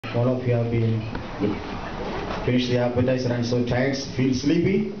all of you have been finished the appetizer and so tired, feel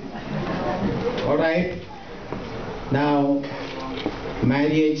sleepy. All right. Now,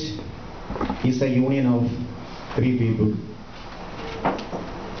 marriage is a union of three people.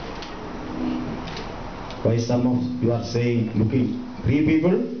 Why some of you are saying, looking, three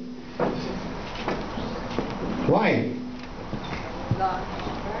people? Why?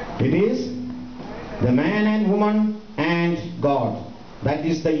 It is the man and woman and God. That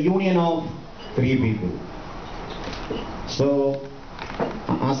is the union of three people. So,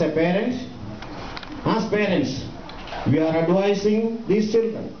 as parents, we are advising these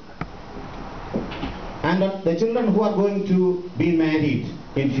children and the children who are going to be married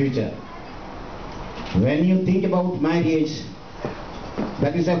in future. When you think about marriage,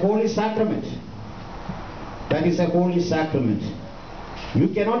 that is a holy sacrament. That is a holy sacrament. You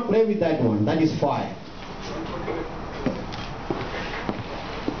cannot play with that one. That is fire.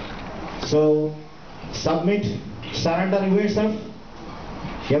 So, submit, surrender yourself,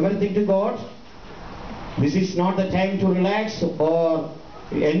 everything to God. This is not the time to relax or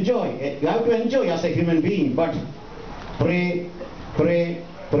enjoy. You have to enjoy as a human being, but pray, pray,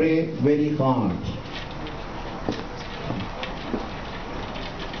 pray very hard.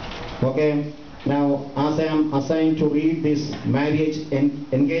 Okay, now as I am assigned to read this marriage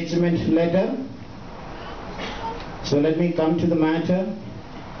engagement letter, so let me come to the matter.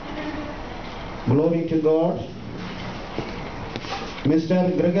 Glory to God.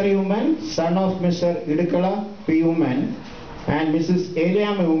 Mr. Gregory Woman, son of Mr. Idukala P. Woman and Mrs.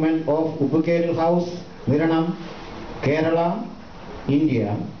 Eliam Woman of Uppukeril House, Niranam, Kerala,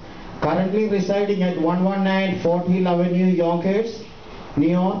 India, currently residing at 119 Fort Hill Avenue, Yonkers, New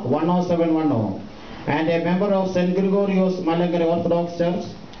York 10710, and a member of St. Gregorios Malankara Orthodox Church,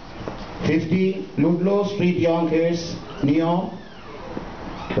 50 Ludlow Street, Yonkers, New York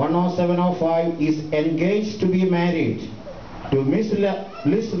 10705, is engaged to be married to Miss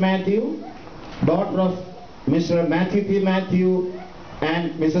Liz Matthew, daughter of Mr. Matthew P. Matthew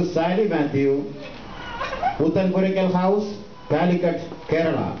and Mrs. Sally Matthew, Uttankurikal House, Calicut,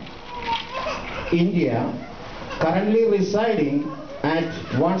 Kerala, India, currently residing at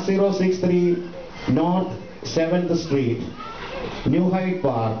 1063 North 7th Street, New Hyde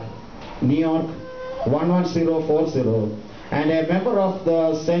Park, New York 11040, and a member of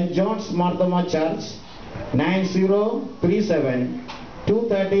the St. John's Marthoma Church, 9037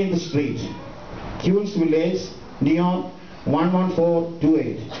 213th Street, Queens Village, New York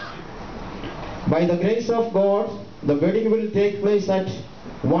 11428. By the grace of God, the wedding will take place at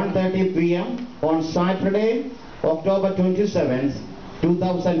 1:30 p.m. on Saturday, October 27th,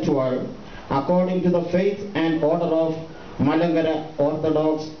 2012, according to the faith and order of Malankara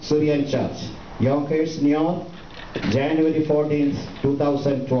Orthodox Syrian Church, Yonkers, New York, January 14th,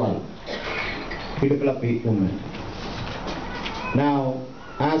 2012. Idukala P. Woman. Now,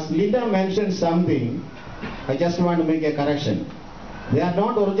 as Linda mentioned something, I just want to make a correction. They are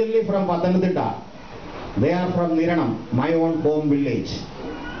not originally from Pathanamthitta. They are from Niranam, my own home village.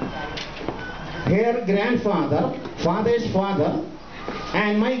 Her grandfather, father's father,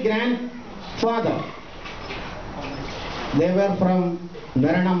 and my grandfather, they were from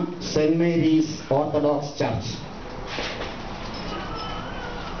Niranam St. Mary's Orthodox Church.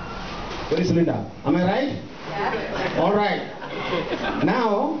 Where is Linda? Am I right? Yeah. All right.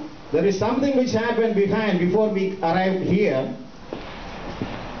 Now, there is something which happened behind before we arrived here.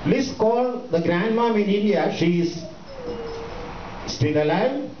 Please call the grandmom in India. She is still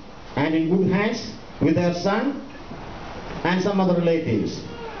alive and in good hands with her son and some other relatives.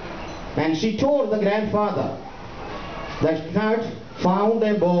 And she told the grandfather that she had found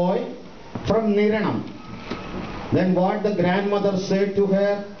a boy from Niranam. Then what the grandmother said to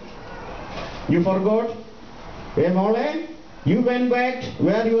her, you forgot? Hey Mole, you went back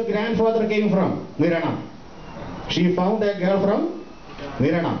where your grandfather came from, Niranam. She found a girl from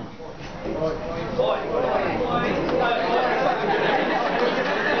Niranam.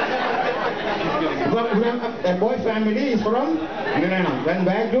 A boy family is from Niranam. Went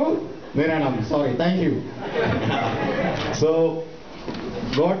back to Niranam. Sorry, thank you. So,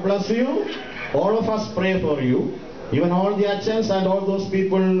 God bless you. All of us pray for you. Even all the achans and all those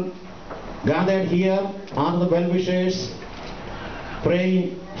people gathered here are the well-wishers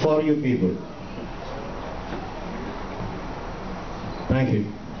praying for you people. Thank you.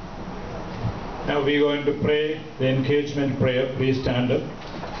 Now we are going to pray the engagement prayer. Please stand up.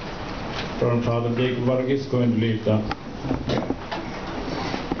 From Father Jacob Varghese is going to lead the.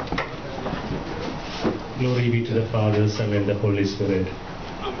 Glory be to the Father, Son, and the Holy Spirit.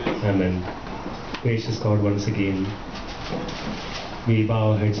 Amen. Gracious God, once again, we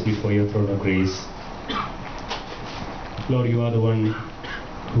bow our heads before your throne of grace. Lord, you are the one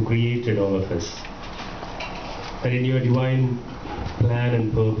who created all of us. And in your divine plan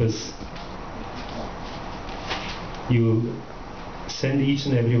and purpose, you send each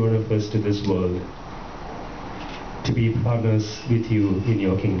and every one of us to this world to be partners with you in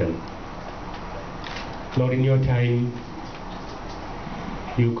your kingdom. Lord, in your time,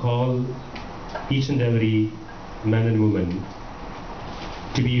 you call each and every man and woman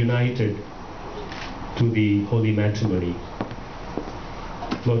to be united to the holy matrimony.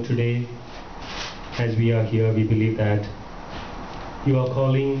 Lord, today, as we are here, we believe that you are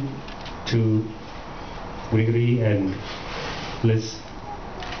calling to Gregory and Liz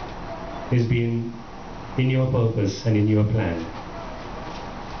is being in your purpose and in your plan.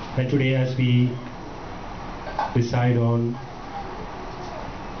 And today, as we decide on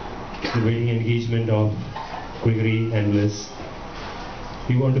the wedding engagement of Gregory and Liz,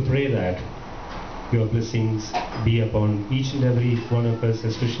 we want to pray that your blessings be upon each and every one of us,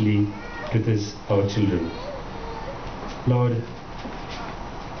 especially to this, our children. Lord,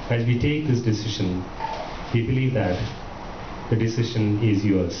 as we take this decision, we believe that the decision is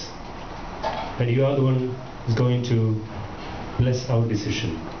yours. And you are the one who is going to bless our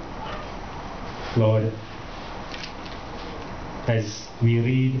decision. Lord, as we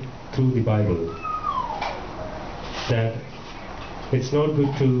read through the Bible, that it's not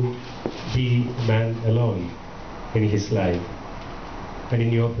good to be man alone in his life. And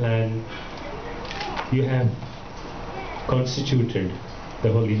in your plan, you have constituted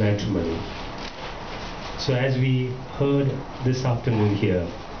the holy matrimony. So as we heard this afternoon here,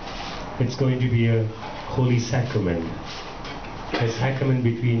 it's going to be a holy sacrament, a sacrament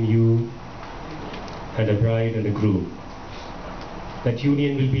between you and a bride and a groom. That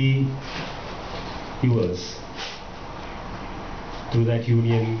union will be yours. Through that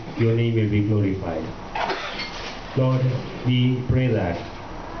union, your name will be glorified. Lord, we pray that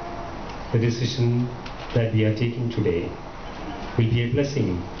the decision that we are taking today will be a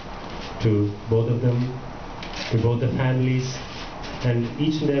blessing to both of them, to both the families, and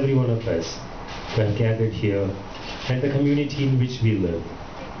each and every one of us who have gathered here, and the community in which we live.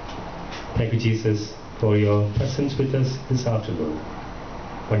 Thank you, Jesus, for your presence with us this afternoon.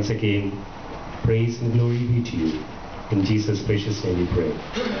 Once again, praise and glory be to you. In Jesus' precious name we pray.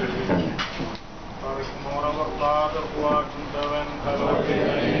 Amen.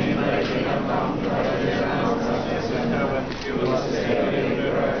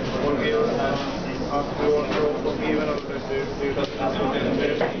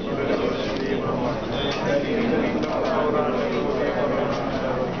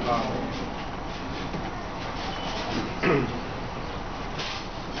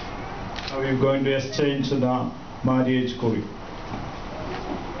 Now we are going to exchange the marriage code.